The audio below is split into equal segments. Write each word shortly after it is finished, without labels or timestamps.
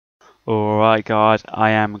Alright guys, I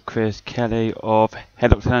am Chris Kelly of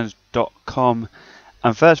headlockturns.com,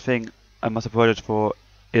 and first thing I must apologize for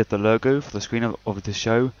is the logo for the screen of the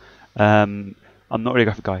show. I'm not really a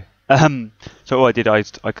graphic guy. So all I did, I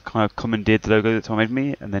kind of commandeered the logo that someone made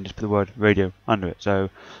me and then just put the word radio under it. So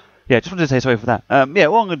yeah, just wanted to say sorry for that. Yeah,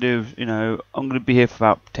 what I'm going to do is, I'm going to be here for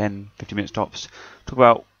about 10-15 minutes tops, talk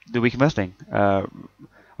about the week in wrestling. I'm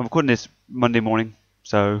recording this Monday morning,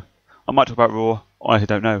 so I might talk about Raw, I honestly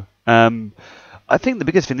don't know. I think the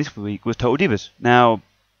biggest thing this week was Total Divas. Now,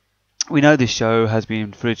 we know this show has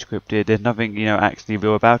been fully scripted, there's nothing, actually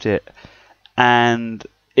real about it, and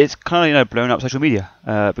it's kind of, blown up social media,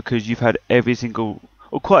 because you've had every single,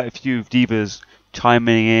 or quite a few divas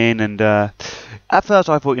chiming in, and at first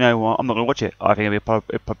I thought, what, I'm not going to watch it, I think it'll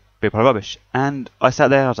be a pile of rubbish, and I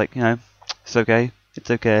sat there, I was like, it's okay,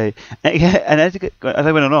 and as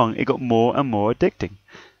I went along, it got more and more addicting.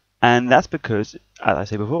 And that's because, as I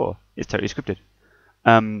said before, it's totally scripted.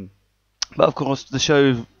 But of course, the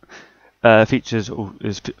show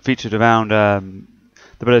is featured around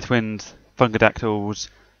the Bella Twins, Funkadactyls,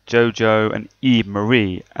 JoJo, and Eve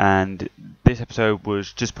Marie. And this episode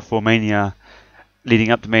was just before Mania,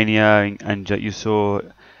 leading up to Mania, and you saw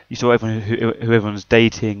everyone who everyone's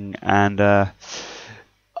dating. And I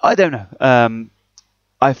don't know.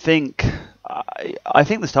 I think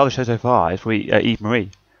the star of the show so far is probably Eve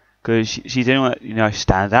Marie, because she's the only one that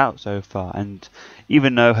stands out so far. And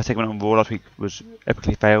even though her segment on Raw last week was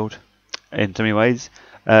epically failed in so many ways,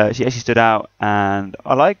 she actually stood out, and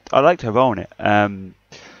I liked her role in it.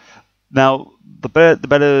 Now the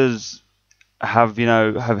Bellas have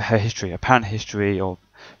her history, apparent history of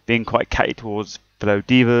being quite catty towards fellow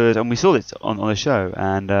divas, and we saw this on the show.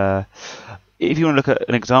 And if you want to look at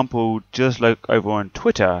an example, just look over on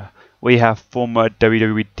Twitter, we have former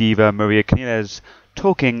WWE diva Maria Kanellis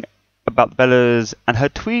talking about the Bellas, and her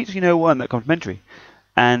tweets, weren't that complimentary.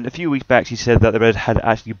 And a few weeks back, she said that the Bellas had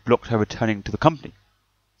actually blocked her returning to the company.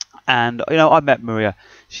 And I met Maria;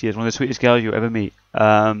 she is one of the sweetest girls you'll ever meet.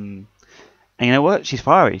 And you know what? She's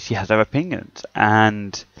fiery. She has her opinions,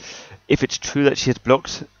 and if it's true that she has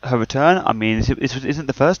blocked her return, I mean, this isn't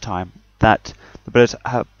the first time that the Bellas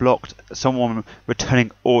have blocked someone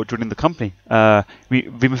returning or joining the company.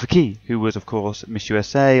 Rima Fakir, who was, of course, Miss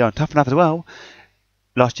USA on Tough Enough as well.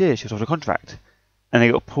 Last year, she was off a contract, and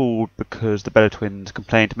they got pulled because the Bella Twins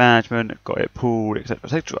complained to management, got it pulled, etc.,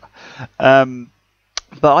 etc.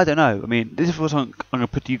 But I don't know. I mean, this is what I'm going to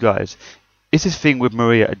put to you guys. Is this thing with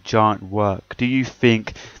Maria a giant work? Do you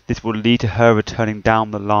think this will lead to her returning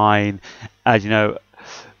down the line? As not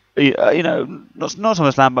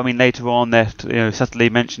SummerSlam, but I mean later on, they subtly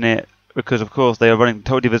mention it, because of course they are running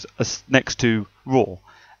Total Divas next to Raw,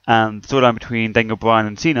 and the storyline between Daniel Bryan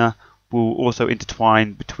and Cena will also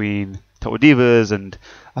intertwine between Total Divas. And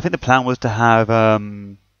I think the plan was to have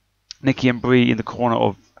Nikki and Brie in the corner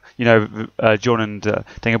of John and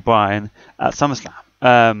Daniel Bryan at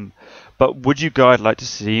SummerSlam. But would you guys like to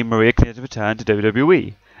see Maria Kanellis return to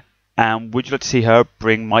WWE? And would you like to see her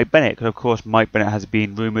bring Mike Bennett? Because of course Mike Bennett has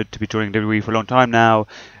been rumoured to be joining WWE for a long time now.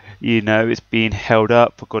 It's been held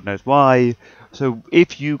up for God knows why. So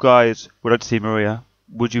if you guys would like to see Maria,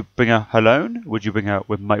 would you bring her alone? Would you bring her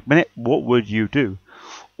with Mike Bennett? What would you do?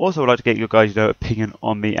 Also, I'd like to get your guys' opinion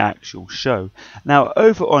on the actual show. Now,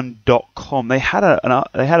 over on .com, they had a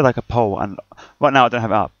poll, and right now I don't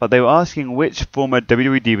have it up, but they were asking which former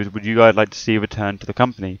WWE divas would you guys like to see return to the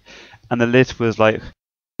company, and the list was made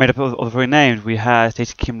up of the following names. We had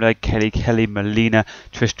Stacey Kimler, Kelly, Melina,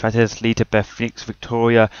 Trish Stratus, Lita, Beth Phoenix,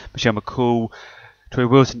 Victoria, Michelle McCool, Tori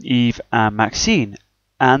Wilson, Eve, and Maxine.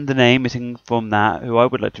 And the name missing from that, who I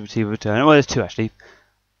would like to receive a return, well, there's two actually,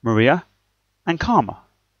 Maria and Karma.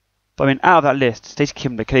 But I mean, out of that list, Stacey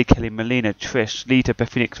Kimber, Kelly, Melina, Trish, Lita, Beth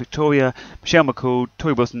Phoenix, Victoria, Michelle McCool,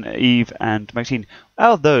 Tori Wilson, Eve, and Maxine.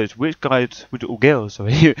 Out of those, which guys would you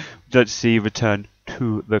like to see return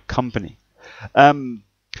to the company? And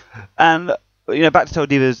back to Total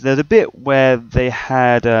Divas, there's a bit where they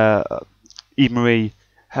had Eve Marie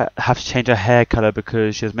have to change her hair colour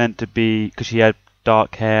because she had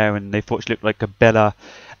dark hair, and they thought she looked like a Bella.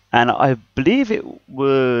 And I believe it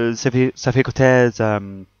was Sophia Cortez,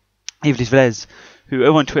 Eva Velez, who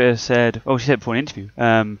over on Twitter said, she said before an interview,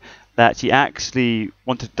 that she actually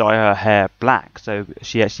wanted to dye her hair black, so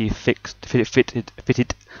she actually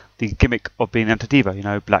fitted the gimmick of being an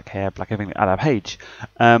anti-diva, black hair, black everything, a la Paige.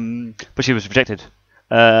 But she was rejected.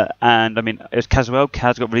 And I mean, it was Kaz as well.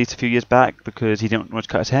 Kaz got released a few years back because he didn't want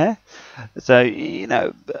to cut his hair. So,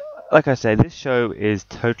 like I said, this show is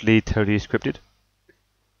totally scripted,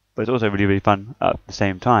 but it's also really fun at the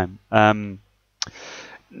same time.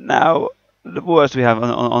 Now, what else do we have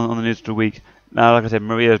on the news of the week? Now, like I said,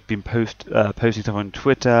 Maria's been posting stuff on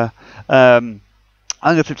Twitter. I'm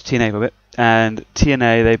going to flip to TNA for a bit. And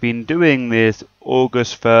TNA, they've been doing this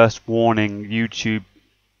August 1st warning YouTube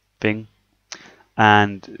thing.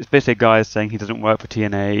 And it's basically a guy saying he doesn't work for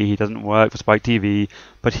TNA, he doesn't work for Spike TV,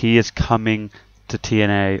 but he is coming to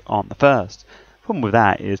TNA on the 1st. The problem with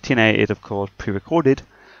that is TNA is, of course, pre-recorded.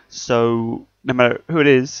 So no matter who it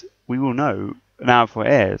is, we will know an hour before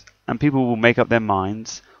it airs. And people will make up their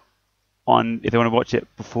minds on if they want to watch it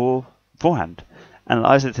beforehand. And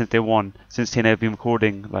like I said, since day one, since TNA have been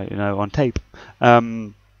recording, on tape,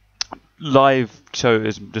 live show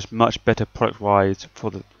is just much better product-wise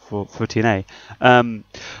for TNA.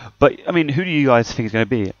 But I mean, who do you guys think is going to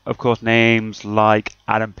be? Of course, names like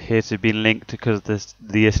Adam Pearce have been linked because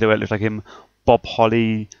the silhouette looks like him. Bob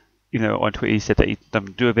Holly, on Twitter he said that he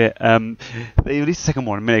doesn't do a bit. They released the second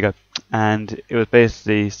one a minute ago, and it was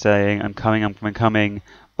basically saying, "I'm coming,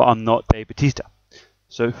 but I'm not Dave Bautista."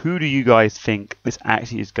 So who do you guys think this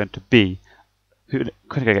actually is going to be?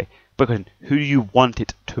 Okay, but question, who do you want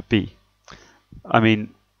it to be? I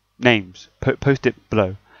mean, names. Post it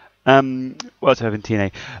below. What else have in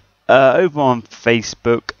TNA? Over on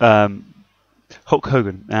Facebook, Hulk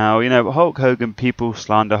Hogan. Now, Hulk Hogan, people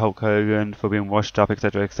slander Hulk Hogan for being washed up,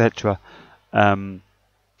 etc., etc.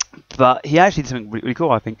 But he actually did something really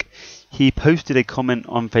cool, I think. He posted a comment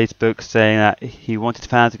on Facebook saying that he wanted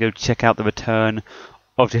fans to go check out the return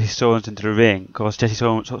of Jesse Sorensen to the ring, because Jesse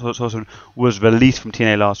Sorensen was released from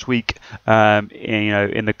TNA last week,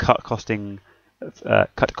 in the cut costing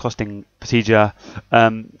procedure,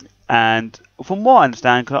 and from what I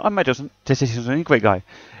understand, because I met Jesse Sorensen, he's a great guy.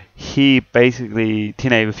 He basically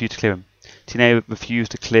TNA refused to clear him. TNA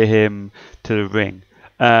refused to clear him to the ring.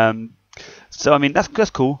 So I mean that's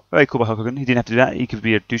cool, very cool by Hulk Hogan. He didn't have to do that. He could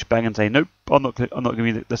be a douchebag and say nope, I'm not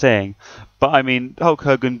giving you the saying. But I mean Hulk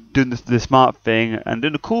Hogan doing the smart thing and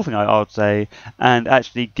doing the cool thing, I would say, and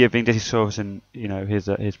actually giving Jesse Sorensen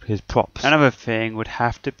his props. Another thing would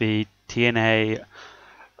have to be TNA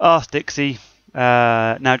Ask Dixie.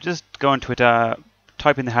 Now just go on Twitter,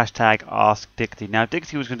 type in the hashtag Ask Dixie. Now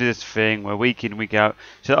Dixie was going to do this thing where week in week out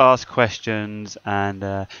she'd ask questions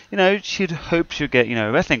and she'd hope she'd get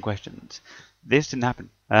wrestling questions. This didn't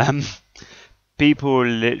happen. People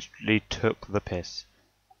literally took the piss,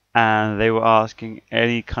 and they were asking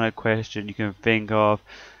any kind of question you can think of,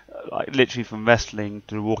 like literally from wrestling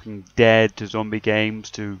to Walking Dead to zombie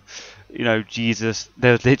games to Jesus.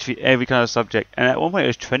 There was literally every kind of subject, and at one point it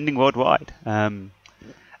was trending worldwide. And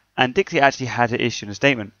Dixie actually had to issue a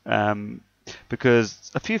statement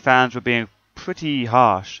because a few fans were being pretty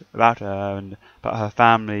harsh about her and about her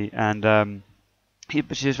family, and she was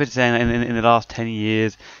basically saying that in the last 10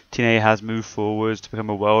 years TNA has moved forwards to become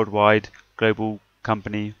a worldwide global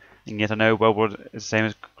company, and yes, I know worldwide is the same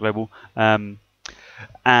as global, and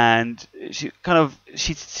she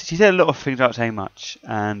said a lot of things without saying much,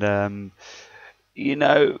 and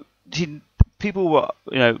people were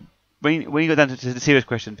when you got down to the serious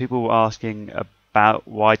question, people were asking about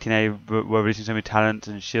why TNA were releasing so many talents,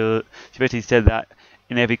 and she basically said that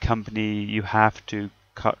in every company you have to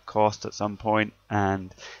cut costs at some point,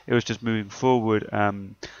 and it was just moving forward.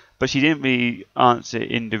 But she didn't really answer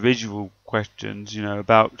individual questions,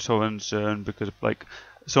 about Sorensen, because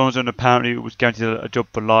Sorensen apparently was guaranteed a job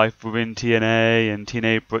for life within TNA, and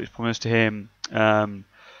TNA brought its promise to him.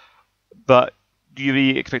 But do you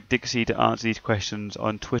really expect Dixie to answer these questions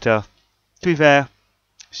on Twitter? To be fair,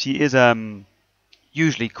 she is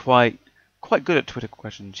usually quite good at Twitter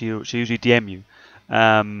questions. She usually DM you.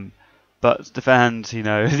 But the fans,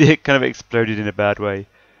 it kind of exploded in a bad way.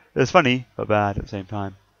 It was funny, but bad at the same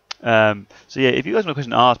time. So yeah, if you guys want a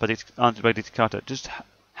question answered by Dixie Carter, just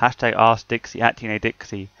hashtag Ask Dixie at TNA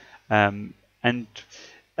Dixie. And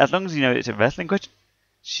as long as it's a wrestling question,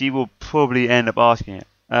 she will probably end up asking it.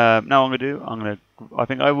 Now I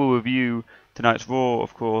think I will review tonight's Raw.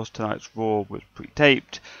 Of course, tonight's Raw was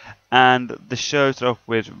pre-taped, and the show started off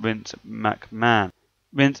with Vince McMahon.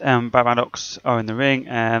 Vince and Brad Maddox are in the ring,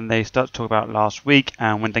 and they start to talk about last week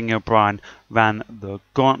and when Daniel Bryan ran the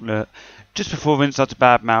gauntlet. Just before Vince starts to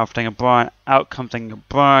badmouth Daniel Bryan, out comes Daniel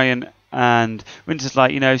Bryan, and Vince is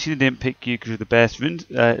like, Cena didn't pick you because you're the best.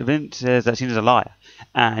 Vince says that Cena's a liar,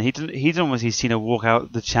 and he doesn't want to see Cena walk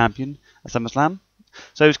out the champion at SummerSlam.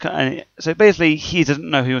 So basically he doesn't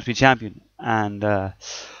know who wants to be champion, and I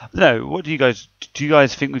don't know. What do you guys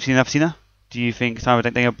think we've seen enough Cena? Do you think it's time for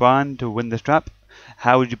Daniel Bryan to win the strap?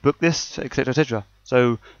 How would you book this, etc., etc.?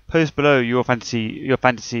 So post below your fantasy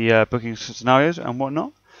booking scenarios and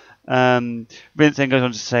whatnot. Vince then goes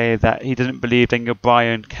on to say that he doesn't believe Daniel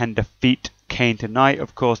Bryan can defeat Kane tonight.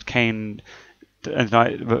 Of course, Kane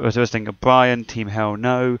tonight was wrestling Bryan, Team Hell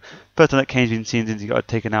No. First time that Kane's been seen since he got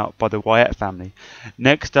taken out by the Wyatt family.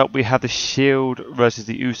 Next up, we have the Shield versus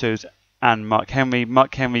the Usos and Mark Henry.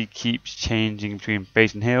 Mark Henry keeps changing between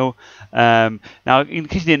face and heel. Now, in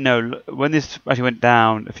case you didn't know, when this actually went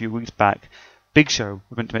down a few weeks back, Big Show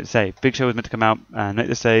was meant to make the save. Big Show was meant to come out and make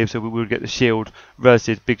the save, so we would get the Shield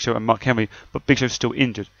versus Big Show and Mark Henry, but Big Show's still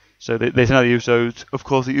injured. So they send out the Usos. Of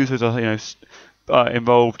course, the Usos are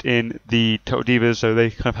involved in the Total Divas, so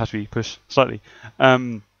they kind of have to be pushed slightly.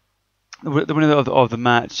 The winner of the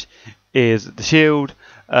match is the Shield.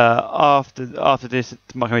 After this,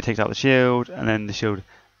 Mark Henry takes out the Shield, and then the Shield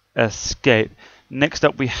escape. Next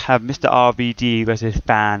up, we have Mr. RVD versus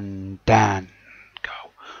Van Dam.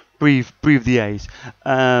 Breathe the A's.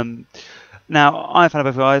 Now, I'm a fan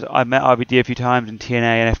of both guys. I've met RVD a few times in TNA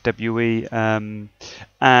and FWE, and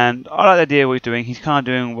I like the idea of what he's doing. He's kind of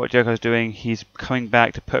doing what Jericho's doing. He's coming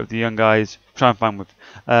back to put with the young guys, try and find with.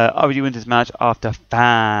 RVD wins this match after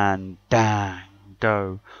Fandango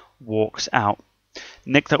walks out.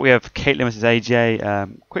 Next up, we have Caitlyn versus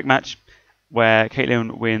AJ. Quick match where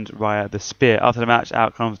Caitlyn wins via the spear. After the match,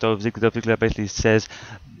 out comes Dolph Ziggler. Dolph Ziggler basically says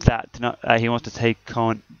that he wants to take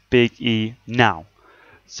on Big E now.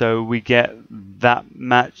 So we get that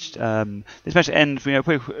match. This match ends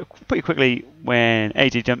pretty quickly when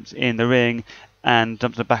AJ jumps in the ring and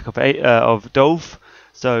jumps on the back of Dolph.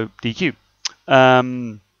 So DQ.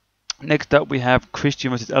 Next up, we have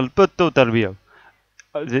Christian versus Alberto Del Rio.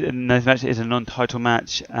 This match is a non-title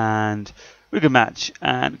match and really good match.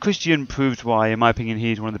 And Christian proves why, in my opinion,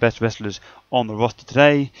 he's one of the best wrestlers on the roster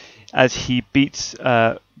today, as he beats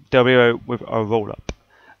Del Rio with a roll-up.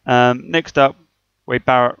 Next up, Wade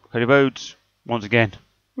Barrett, Cody Rhodes. Once again,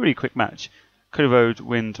 really quick match. Cody Rhodes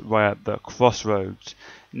wins via the Crossroads.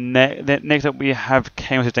 Next up, we have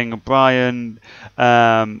Kane versus Daniel Bryan.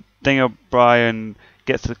 Daniel Bryan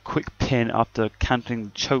gets a quick pin after countering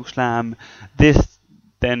the chokeslam. This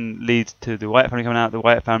then leads to the Wyatt family coming out. The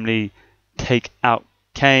Wyatt family take out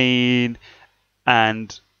Kane,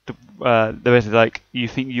 and the rest is like, you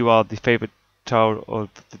think you are the favourite child of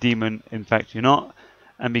the demon, in fact you're not,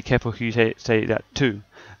 and be careful who you say that to.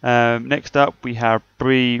 Next up, we have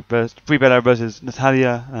Brie Bella versus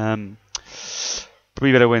Natalya.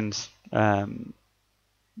 Brie Bella wins.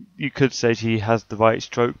 You could say she has the right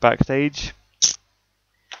stroke backstage,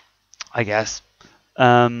 I guess.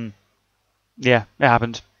 Yeah, it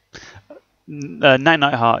happened.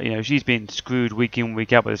 Neidhart, she's been screwed week in,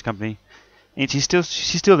 week out by this company, and she's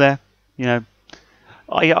still there.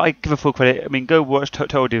 I give her full credit. I mean, go watch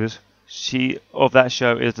Total Divas. She of that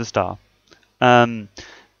show is the star.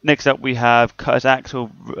 Next up, we have Curtis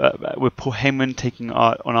Axel with Paul Heyman taking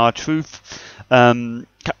on R-Truth. Curtis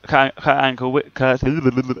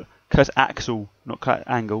Axel, not Curtis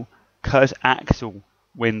Angle. Curtis Axel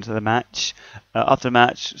wins the match. After the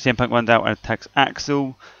match, CM Punk runs out and attacks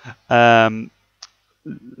Axel. The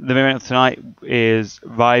main event of tonight is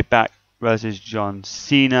Ryback versus John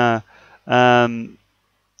Cena. Cena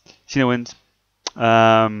wins.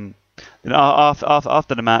 Then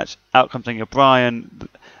after the match, out comes Daniel Bryan,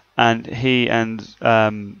 and he and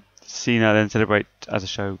Cena then celebrate as the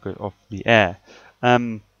show goes off the air.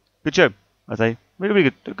 Good show, I say.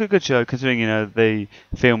 Really good show, considering they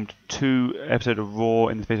filmed 2 episodes of Raw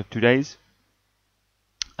in the space of 2 days.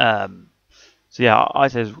 So yeah, I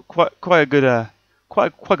say it's quite a good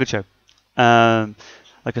show.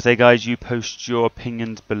 Like I say, guys, you post your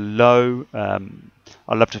opinions below. I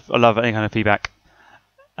love any kind of feedback.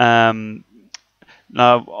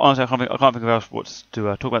 Now, honestly, I can't think of else what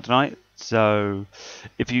to talk about tonight. So,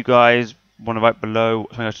 if you guys want to write below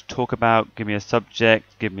something else to talk about, give me a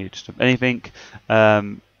subject, give me just anything,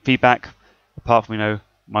 feedback, apart from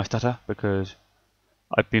my stutter, because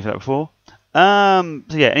I've been through that before. So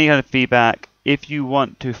yeah, any kind of feedback. If you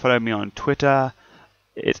want to follow me on Twitter,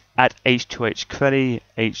 it's at H2HRadio,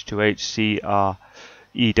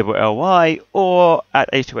 H2HCRELLY, or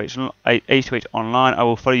at H2H Online. I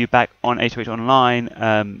will follow you back on H2H Online.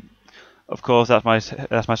 Of course, that's my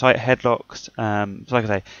site, Headlocks. So like I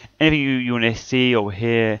say, anything you want to see or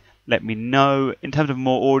hear, let me know. In terms of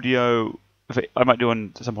more audio, I might do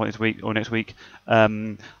on some point this week or next week.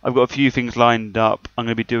 I've got a few things lined up. I'm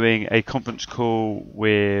going to be doing a conference call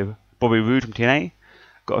with Bobby Roode from TNA.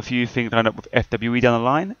 Got a few things lined up with FWE down the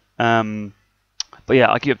line. But yeah,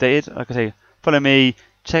 I'll keep updated. Like I say, follow me.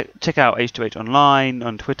 Check out H2H Online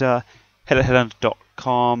on Twitter.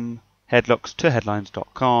 Headlocks.com.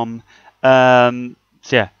 Headlocks2headlines.com.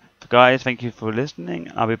 So yeah, guys, thank you for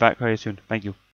listening. I'll be back very soon. Thank you.